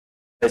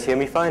guys hear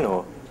me fine,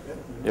 or?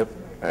 Yep.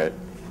 All right.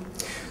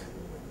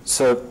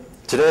 So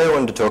today I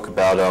wanted to talk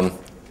about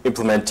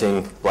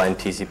implementing blind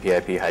TCP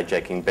IP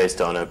hijacking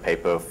based on a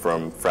paper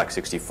from Phrack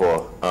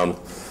 64.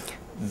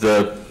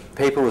 The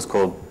paper was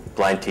called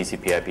Blind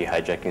TCP IP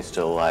Hijacking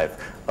Still Alive.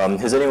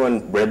 Has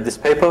anyone read this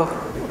paper?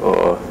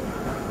 Or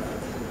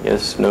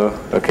yes, no?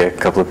 Okay, a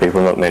couple of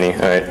people, not many.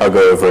 All right, I'll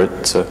go over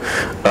it.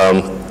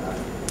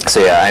 So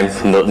yeah,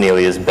 I'm not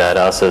nearly as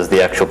badass as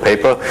the actual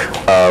paper.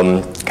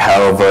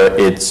 However,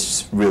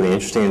 it's really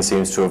interesting and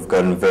seems to have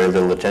gotten very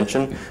little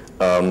attention.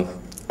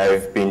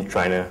 I've been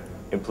trying to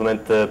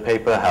implement the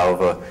paper,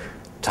 however,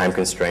 time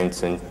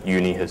constraints and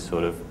uni has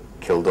sort of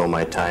killed all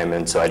my time,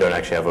 and so I don't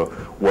actually have a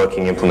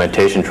working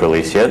implementation to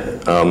release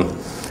yet.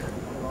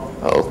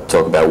 I'll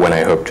talk about when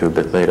I hope to a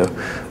bit later.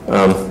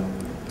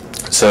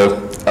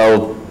 So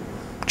I'll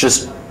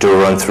just do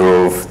a run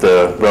through of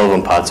the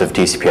relevant parts of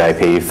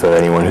TCP/IP for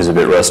anyone who's a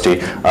bit rusty.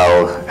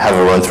 I'll have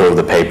a run through of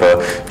the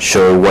paper,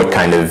 show what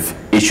kind of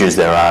issues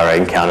there are I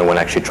encounter when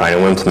actually trying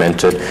to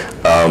implement it,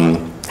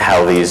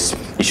 how these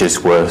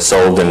issues were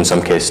solved and in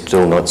some cases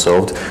still not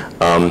solved,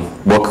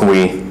 what can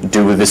we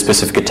do with this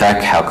specific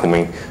attack, how can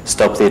we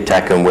stop the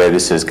attack, and where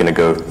this is going to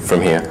go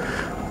from here.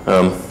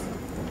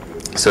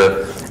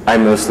 So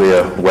I'm mostly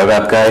a web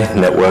app guy,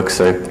 networks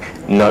are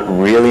not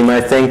really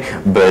my thing,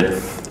 but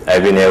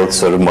I've been able to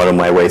sort of model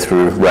my way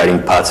through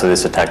writing parts of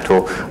this attack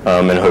tool,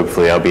 and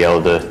hopefully I'll be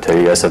able to tell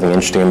you guys something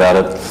interesting about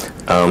it.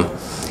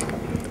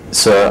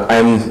 So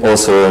I'm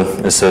also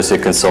an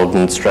associate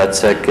consultant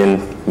statsec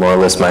in more or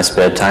less my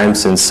spare time,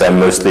 since I'm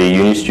mostly a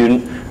uni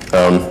student.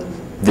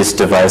 This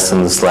device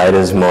on the slide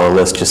is more or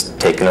less just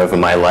taken over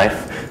my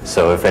life.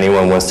 So if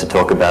anyone wants to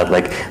talk about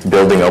like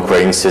building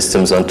operating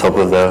systems on top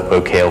of the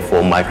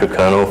OKL4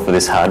 microkernel for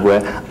this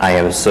hardware, I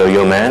am so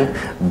your man.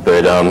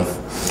 But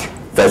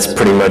that's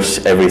pretty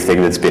much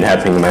everything that's been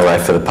happening in my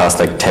life for the past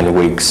like 10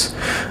 weeks.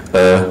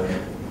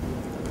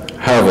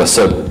 However,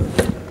 so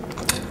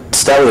to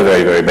start with the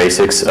very, very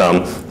basics,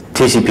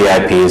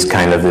 TCP/IP is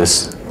kind of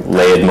this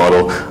layered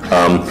model.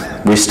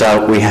 We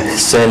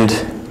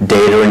send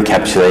data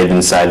encapsulated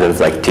inside of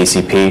like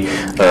TCP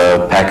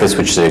packets,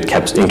 which is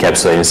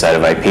encapsulated inside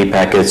of IP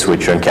packets,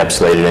 which are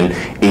encapsulated in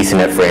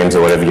Ethernet frames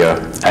or whatever your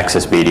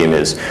access medium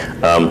is.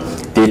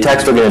 The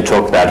attacks we're going to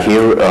talk about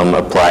here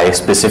apply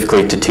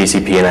specifically to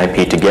TCP and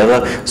IP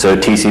together. So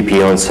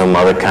TCP on some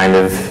other kind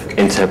of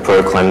internet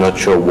protocol, I'm not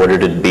sure what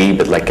it'd be,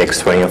 but like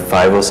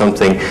X25 or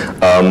something,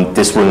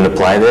 this wouldn't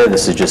apply there.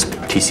 This is just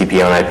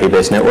TCP on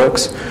IP-based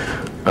networks.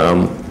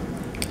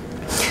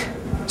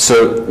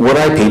 So what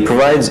IP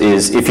provides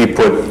is if you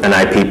put an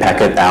IP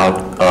packet out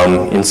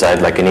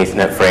inside like an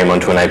Ethernet frame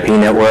onto an IP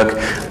network,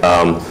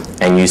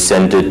 and you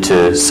send it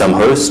to some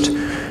host,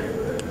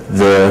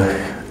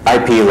 the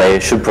IP layer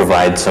should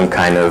provide some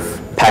kind of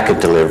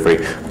packet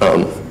delivery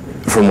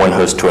from one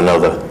host to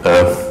another.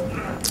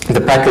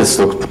 The packets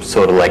look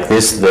sort of like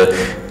this.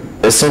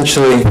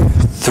 Essentially,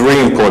 three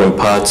important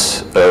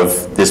parts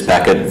of this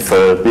packet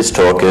for this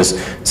talk is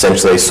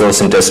essentially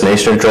source and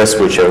destination address,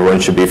 which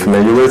everyone should be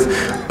familiar with,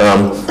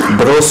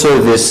 but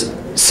also this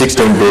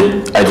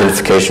 16-bit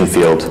identification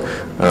field.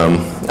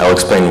 I'll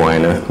explain why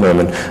in a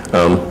moment.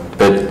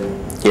 But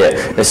yeah,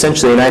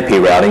 essentially in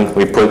IP routing,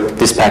 we put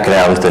this packet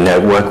out into the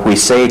network. We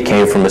say it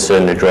came from a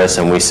certain address,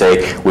 and we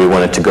say we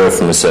want it to go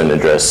from a certain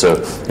address. So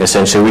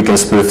essentially, we can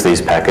spoof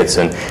these packets,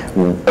 and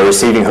a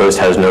receiving host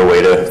has no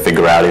way to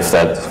figure out if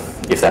that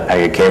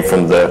packet came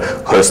from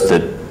the host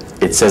that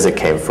it says it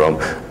came from.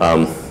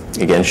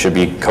 Again, should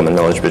be common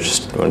knowledge, but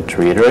just want to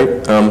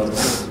reiterate.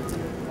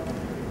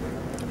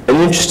 An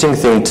interesting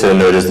thing to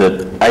note is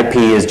that IP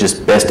is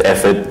just best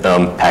effort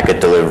packet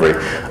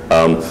delivery.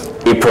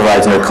 It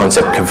provides no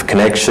concept of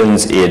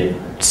connections. It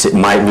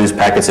might lose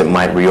packets, it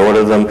might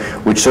reorder them,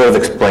 which sort of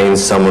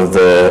explains some of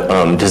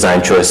the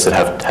design choices that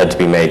have had to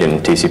be made in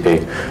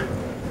TCP.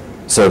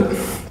 So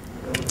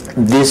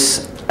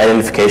this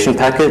identification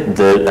packet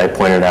that I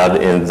pointed out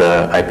in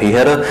the IP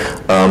header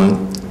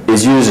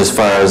is used, as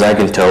far as I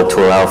can tell,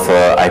 to allow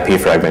for IP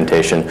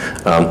fragmentation.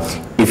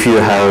 If you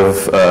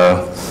have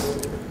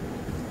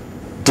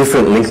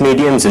different link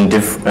mediums and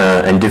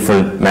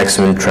different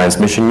maximum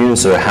transmission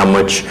units, or how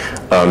much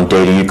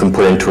data you can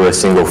put into a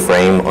single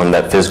frame on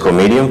that physical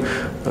medium.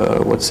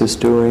 What's this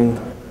doing?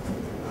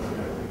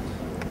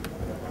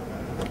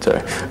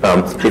 Sorry.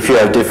 If you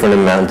have different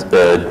amounts,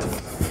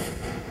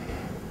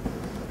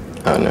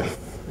 oh no.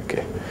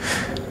 Okay.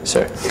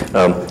 Sorry.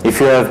 If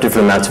you have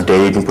different amounts of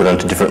data you can put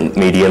onto different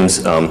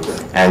mediums,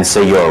 and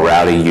say you're a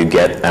router, you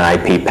get an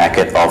IP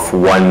packet off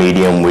one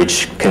medium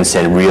which can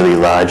send really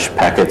large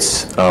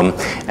packets,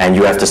 and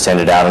you have to send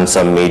it out on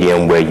some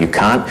medium where you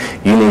can't.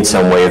 You need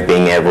some way of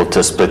being able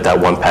to split that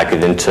one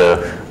packet into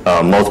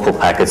multiple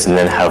packets and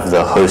then have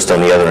the host on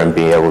the other end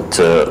be able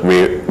to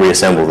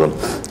reassemble them.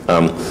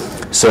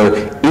 So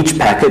each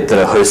packet that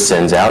a host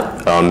sends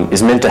out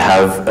is meant to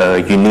have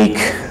a unique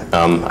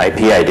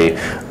IP ID,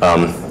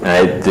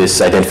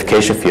 this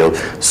identification field,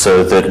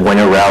 so that when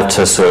a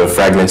router sort of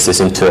fragments this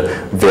into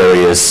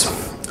various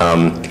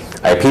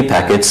IP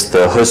packets,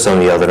 the host on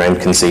the other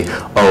end can see,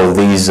 oh,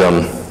 these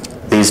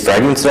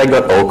fragments that I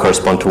got all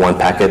correspond to one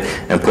packet,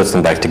 and puts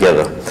them back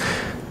together.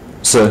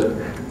 So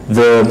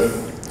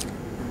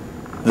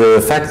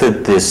the fact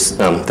that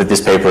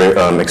this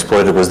paper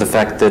exploited was the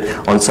fact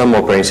that on some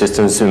operating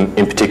systems,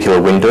 in particular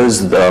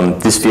Windows,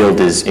 this field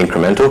is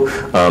incremental.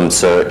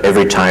 So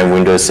every time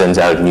Windows sends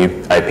out a new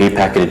IP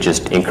packet, it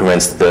just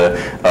increments the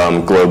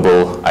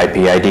global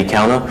IP ID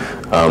counter,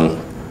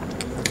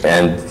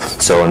 and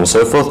so on and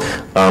so forth.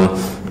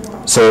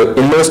 So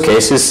in most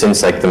cases,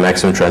 since like the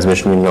maximum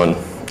transmission on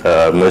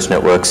most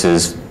networks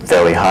is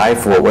fairly high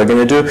for what we're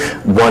going to do,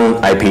 one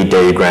IP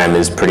datagram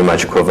is pretty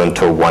much equivalent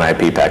to one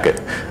IP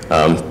packet.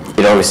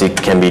 It obviously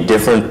can be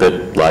different,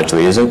 but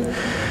largely isn't.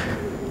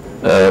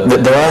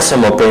 There are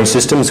some operating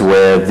systems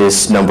where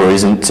this number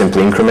isn't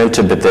simply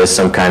incremented, but there's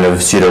some kind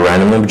of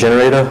pseudo-random number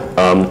generator.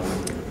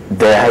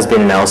 There has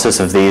been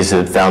analysis of these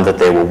that found that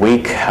they were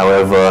weak.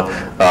 However,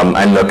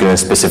 I'm not going to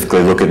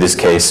specifically look at this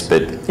case,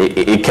 but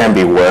it can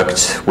be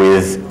worked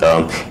with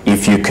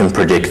if you can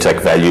predict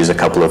like values a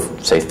couple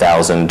of, say,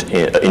 1,000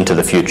 into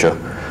the future.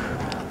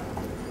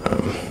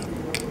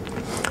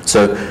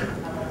 So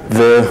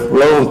the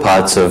relevant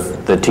parts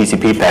of the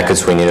TCP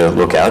packets we need to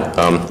look at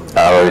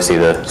are obviously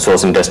the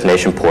source and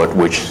destination port,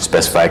 which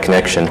specify a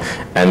connection,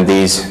 and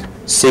these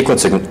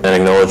sequence and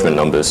acknowledgement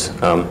numbers.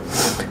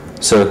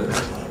 So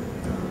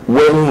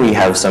when we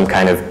have some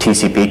kind of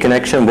TCP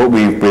connection, what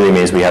we really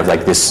mean is we have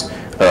like this,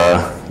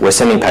 we're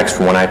sending packets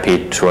from one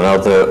IP to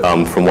another,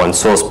 from one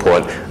source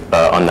port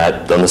on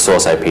the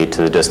source IP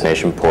to the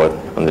destination port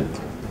on the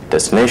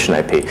destination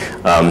IP.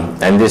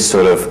 And this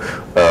sort of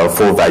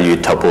full value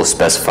tuple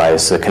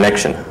specifies the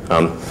connection.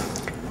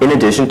 In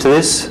addition to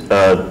this,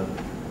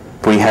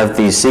 we have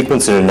these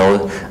sequence and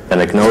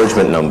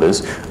acknowledgement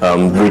numbers,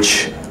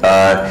 which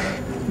are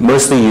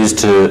mostly used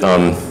to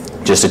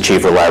just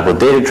achieve reliable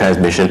data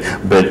transmission,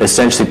 but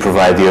essentially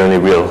provide the only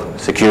real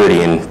security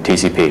in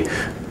TCP.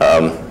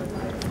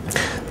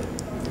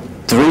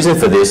 The reason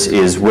for this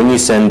is when you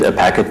send a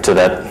packet to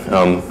that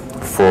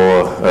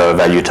for a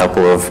value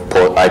tuple of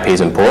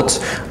IPs and ports,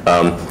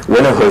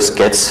 when a host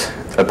gets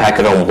a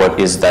packet on what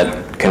is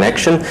that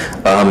connection,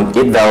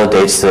 it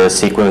validates the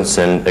sequence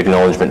and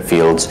acknowledgement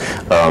fields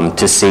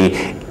to see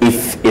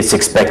if it's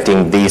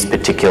expecting these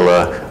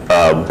particular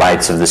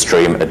bytes of the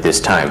stream at this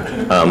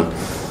time.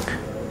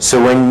 So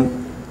when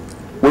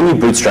you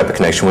bootstrap a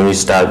connection, when you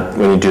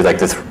do like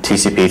the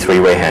TCP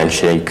three-way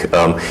handshake,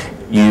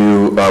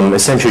 you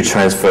essentially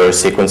transfer a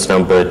sequence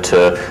number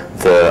to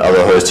the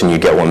other host and you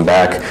get one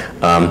back.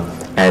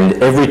 And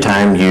every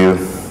time you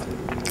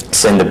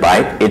send a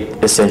byte,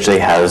 it essentially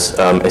has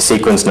a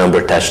sequence number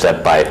attached to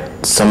that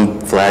byte. Some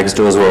flags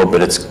do as well,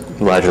 but it's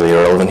largely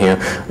irrelevant here.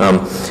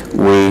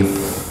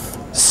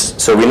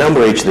 So we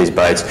number each of these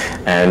bytes,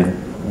 and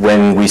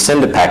when we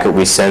send a packet,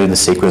 we send the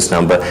sequence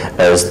number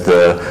as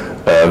the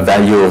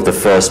value of the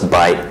first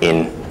byte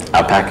in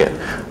our packet.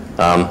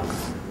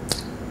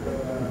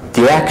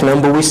 The ACK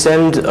number we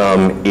send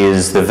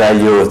is the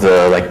value of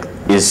the,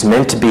 is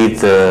meant to be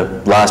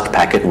the last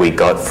packet we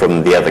got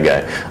from the other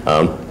guy.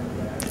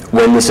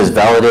 When this is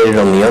validated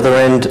on the other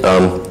end,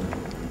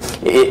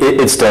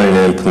 it's done in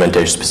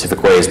implementation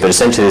specific ways, but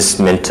essentially this is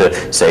meant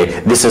to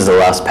say, this is the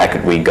last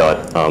packet we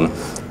got.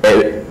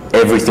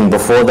 Everything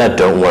before that,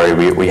 don't worry,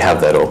 we have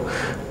that all.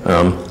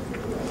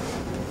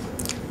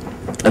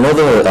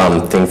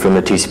 Another thing from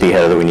the TCP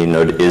header that we need to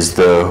note is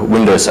the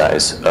window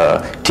size.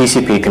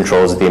 TCP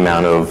controls the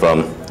amount of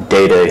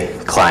data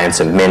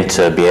clients are meant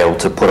to be able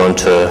to put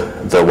onto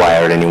the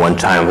wire at any one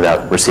time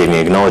without receiving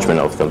acknowledgement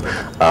of them.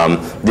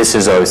 This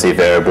is obviously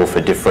variable for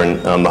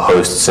different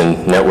hosts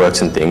and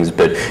networks and things,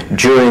 but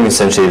during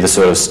essentially the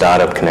sort of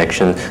startup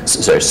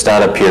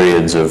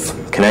periods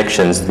of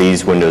connections,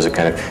 these windows are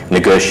kind of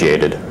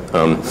negotiated.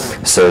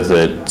 So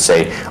that,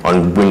 say,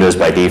 on Windows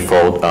by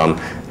default,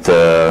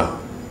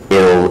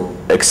 it'll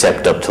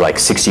accept up to like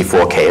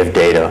 64K of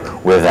data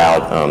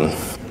without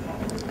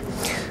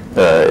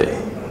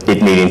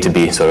it needing to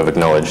be sort of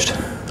acknowledged.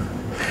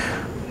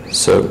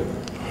 So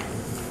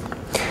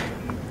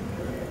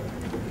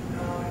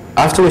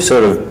after we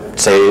sort of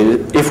say,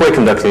 if we're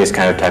conducting this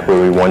kind of attack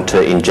where we want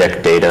to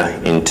inject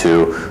data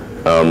into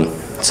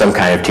some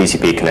kind of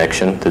TCP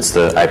connection, that's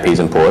the IPs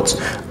and ports,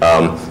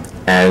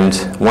 and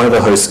one of the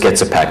hosts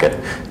gets a packet,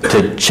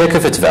 to check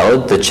if it's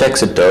valid, the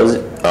checks it does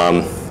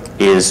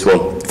is,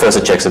 well, first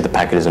it checks that the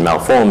packet isn't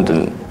malformed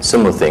and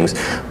similar things,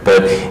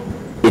 but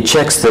it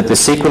checks that the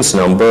sequence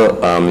number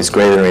is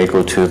greater than or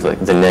equal to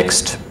the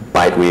next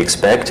byte we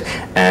expect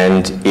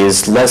and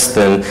is less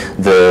than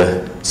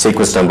the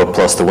sequence number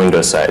plus the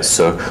window size.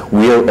 So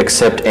we'll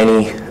accept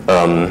any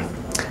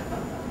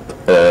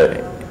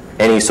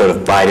sort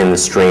of byte in the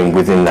stream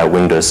within that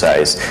window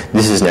size.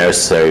 This is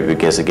necessary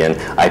because, again,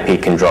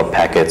 IP can drop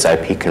packets,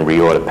 IP can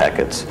reorder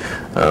packets.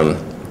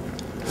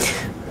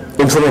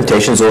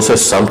 Implementations also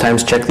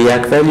sometimes check the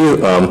ACK value.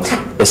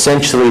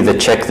 Essentially, the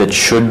check that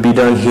should be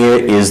done here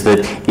is that,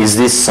 is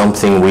this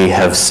something we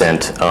have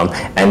sent?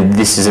 And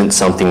this isn't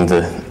something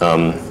that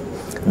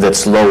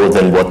that's lower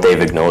than what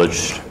they've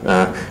acknowledged.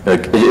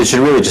 It should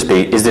really just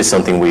be, is this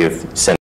something we have sent